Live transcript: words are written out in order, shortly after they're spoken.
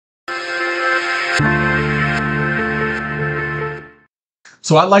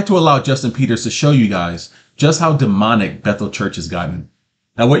So I'd like to allow Justin Peters to show you guys just how demonic Bethel Church has gotten.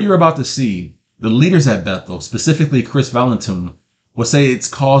 Now, what you're about to see, the leaders at Bethel, specifically Chris Valentin, will say it's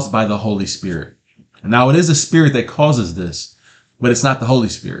caused by the Holy Spirit. Now, it is a spirit that causes this, but it's not the Holy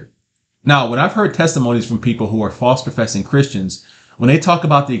Spirit. Now, when I've heard testimonies from people who are false professing Christians, when they talk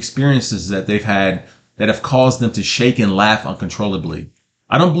about the experiences that they've had that have caused them to shake and laugh uncontrollably,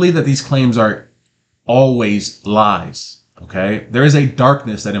 I don't believe that these claims are always lies. Okay. There is a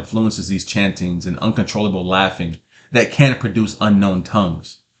darkness that influences these chantings and uncontrollable laughing that can produce unknown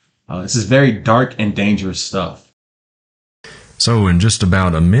tongues. This is very dark and dangerous stuff. So in just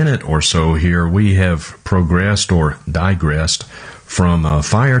about a minute or so here, we have progressed or digressed from a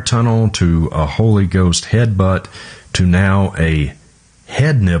fire tunnel to a Holy Ghost headbutt to now a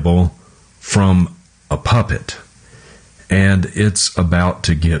head nibble from a puppet. And it's about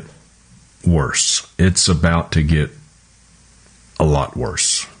to get worse. It's about to get a lot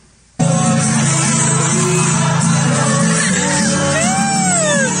worse.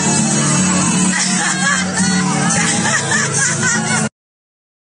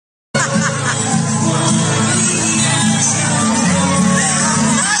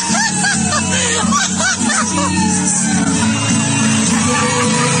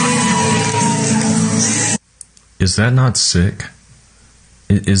 Is that not sick?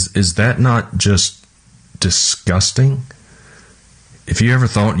 Is that not just disgusting? If you ever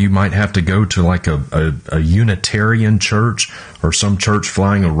thought you might have to go to like a Unitarian church or some church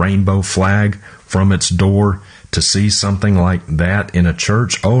flying a rainbow flag from its door to see something like that in a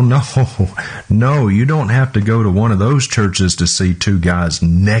church, oh no, no, you don't have to go to one of those churches to see two guys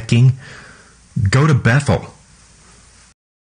necking. Go to Bethel.